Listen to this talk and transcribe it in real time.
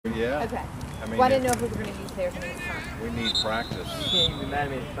Yeah. Okay. I mean, well, I didn't know if we were going to use theirs next time. we need practice. You can't even be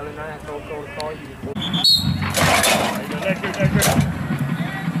mad at me. The other night I told Cole to call you.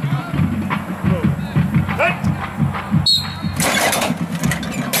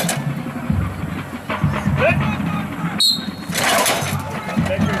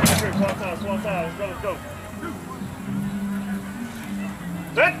 Let's go.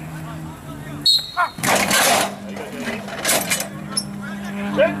 Set.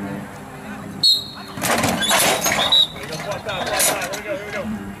 Set. Here we go.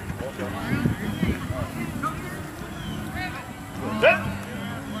 Set.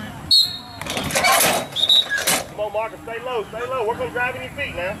 Come on, Marcus, stay low. Work on grabbing your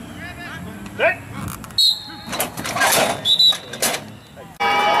feet now. Set.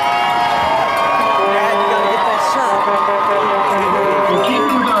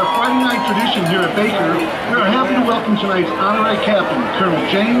 Tradition here at Baker, we are happy to welcome tonight's honorary captain, Colonel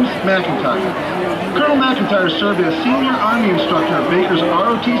James McIntyre. Colonel McIntyre served as senior Army instructor at Baker's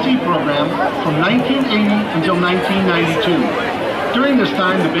ROTC program from 1980 until 1992. During this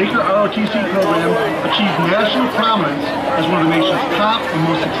time, the Baker ROTC program achieved national prominence as one of the nation's top and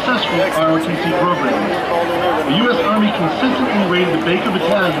most successful ROTC programs. The U.S. Army consistently rated the Baker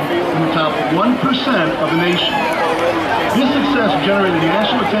Battalion in the top 1% of the nation. This success generated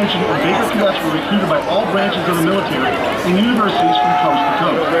national attention, and Baker cadets were recruited by all branches of the military and universities from coast to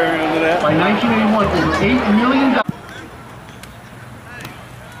coast. By 1981, over $8 million.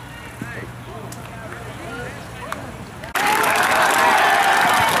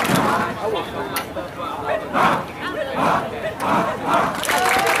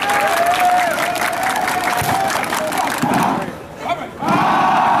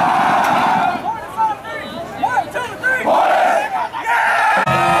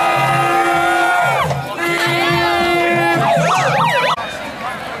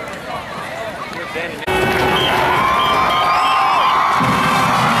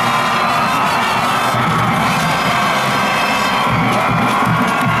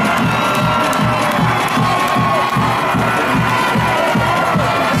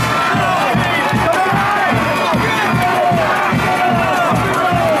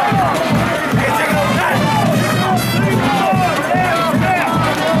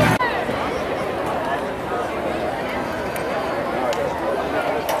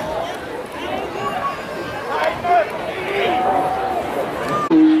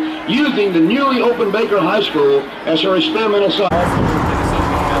 Using the newly opened Baker High School as her experimental site.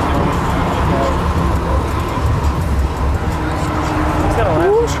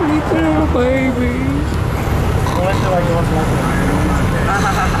 Oh, sweet little baby.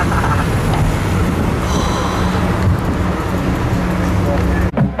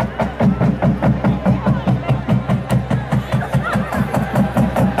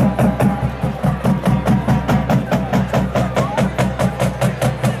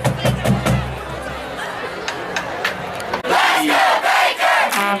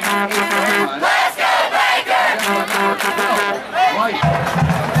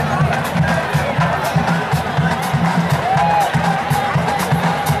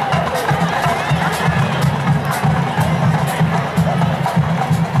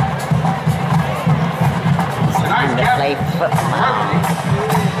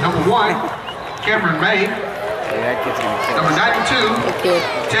 Number 1, Cameron May. Number 92,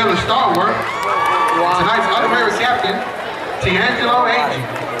 Taylor Starworth. Tonight's honorary captain, D'Angelo H.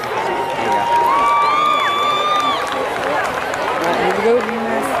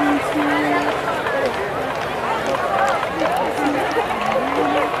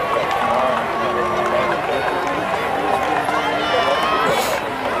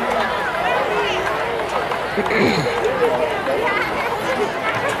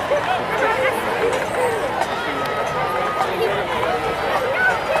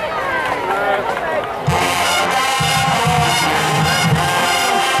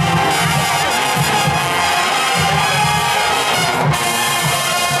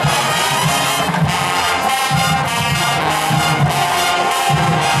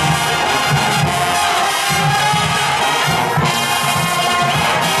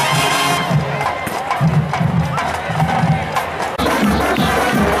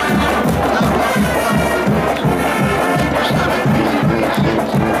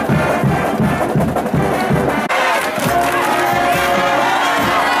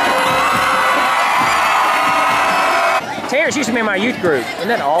 Terrence used to be in my youth group. Isn't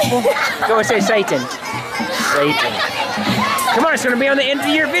that awful? Go and say Satan. Satan. Come on, it's going to be on the end of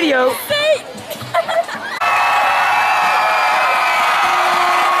your video.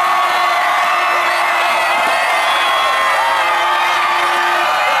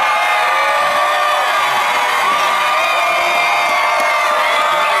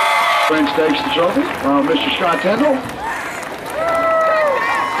 French takes the trophy from Mr. Scott Tyndall.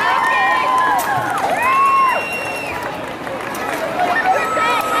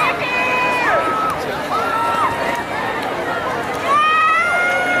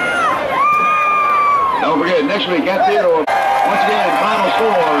 Don't forget, next week at Theodore, once again, final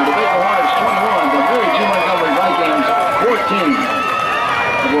score, the Baker Hornets 21, the Mary G. Montgomery Vikings 14.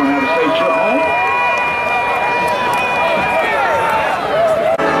 Everyone have a safe trip home.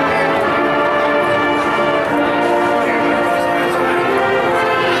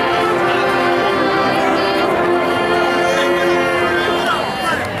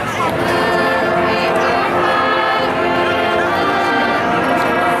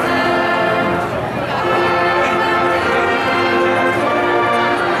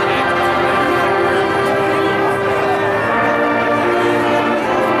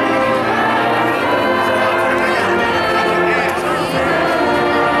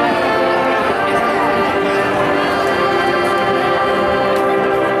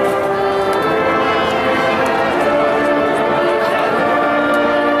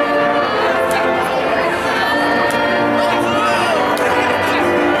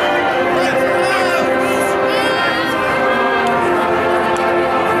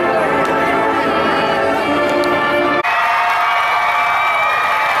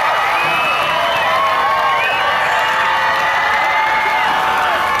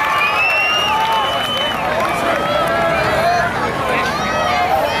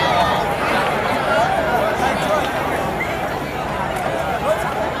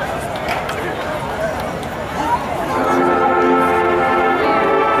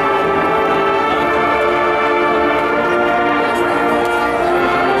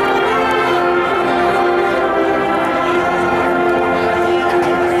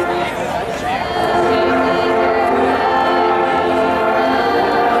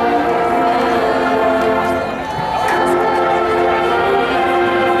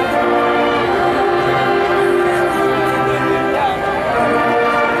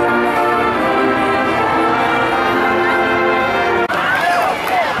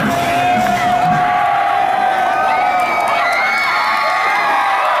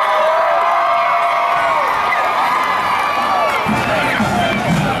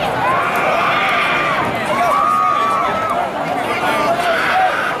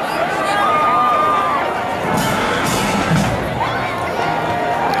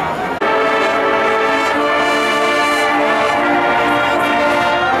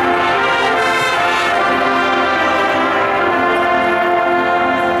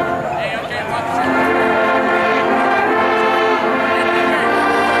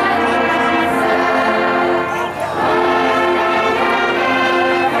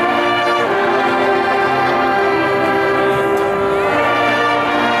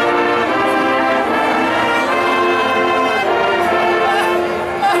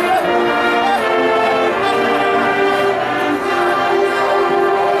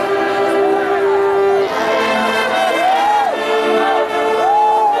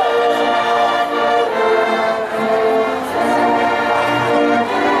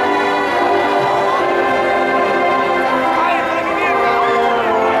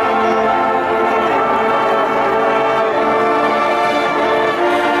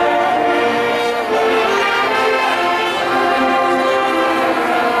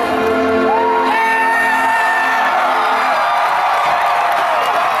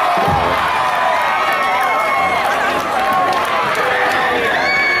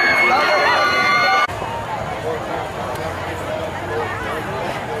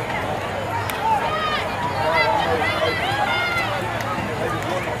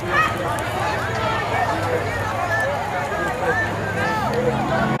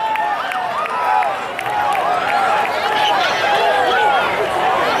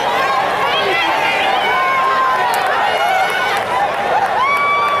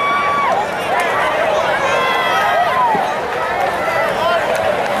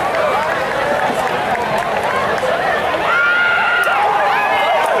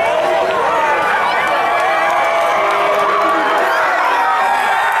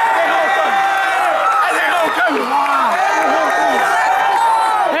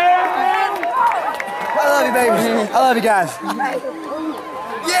 I love you guys.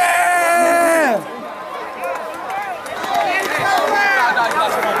 Yeah!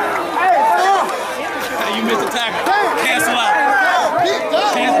 Hey, you missed the tackle. Cancel out.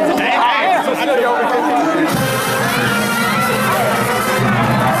 Cancel today. I know you're over here.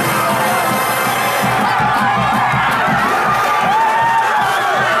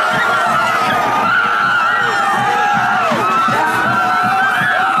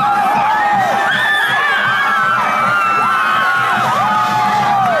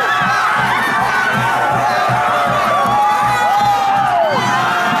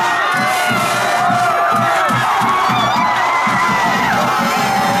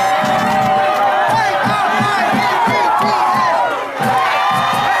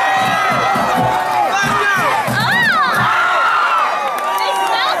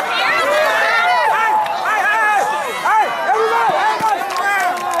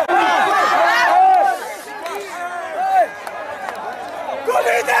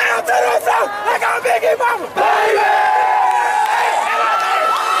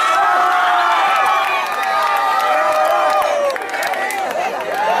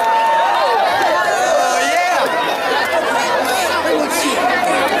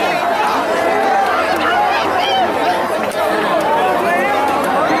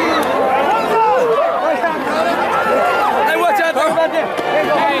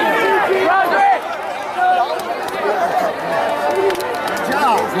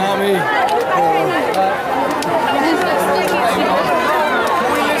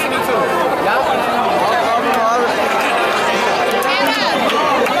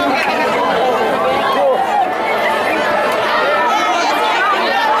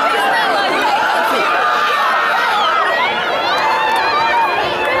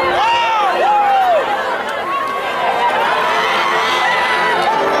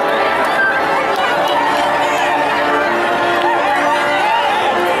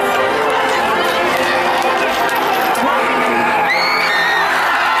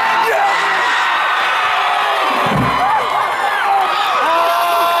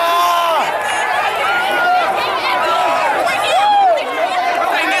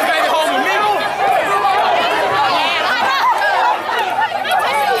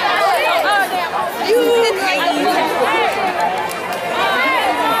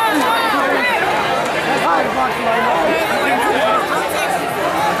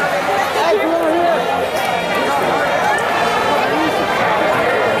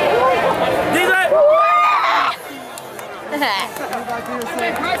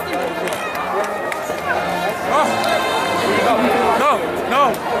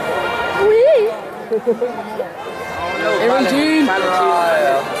 Hey, Regine.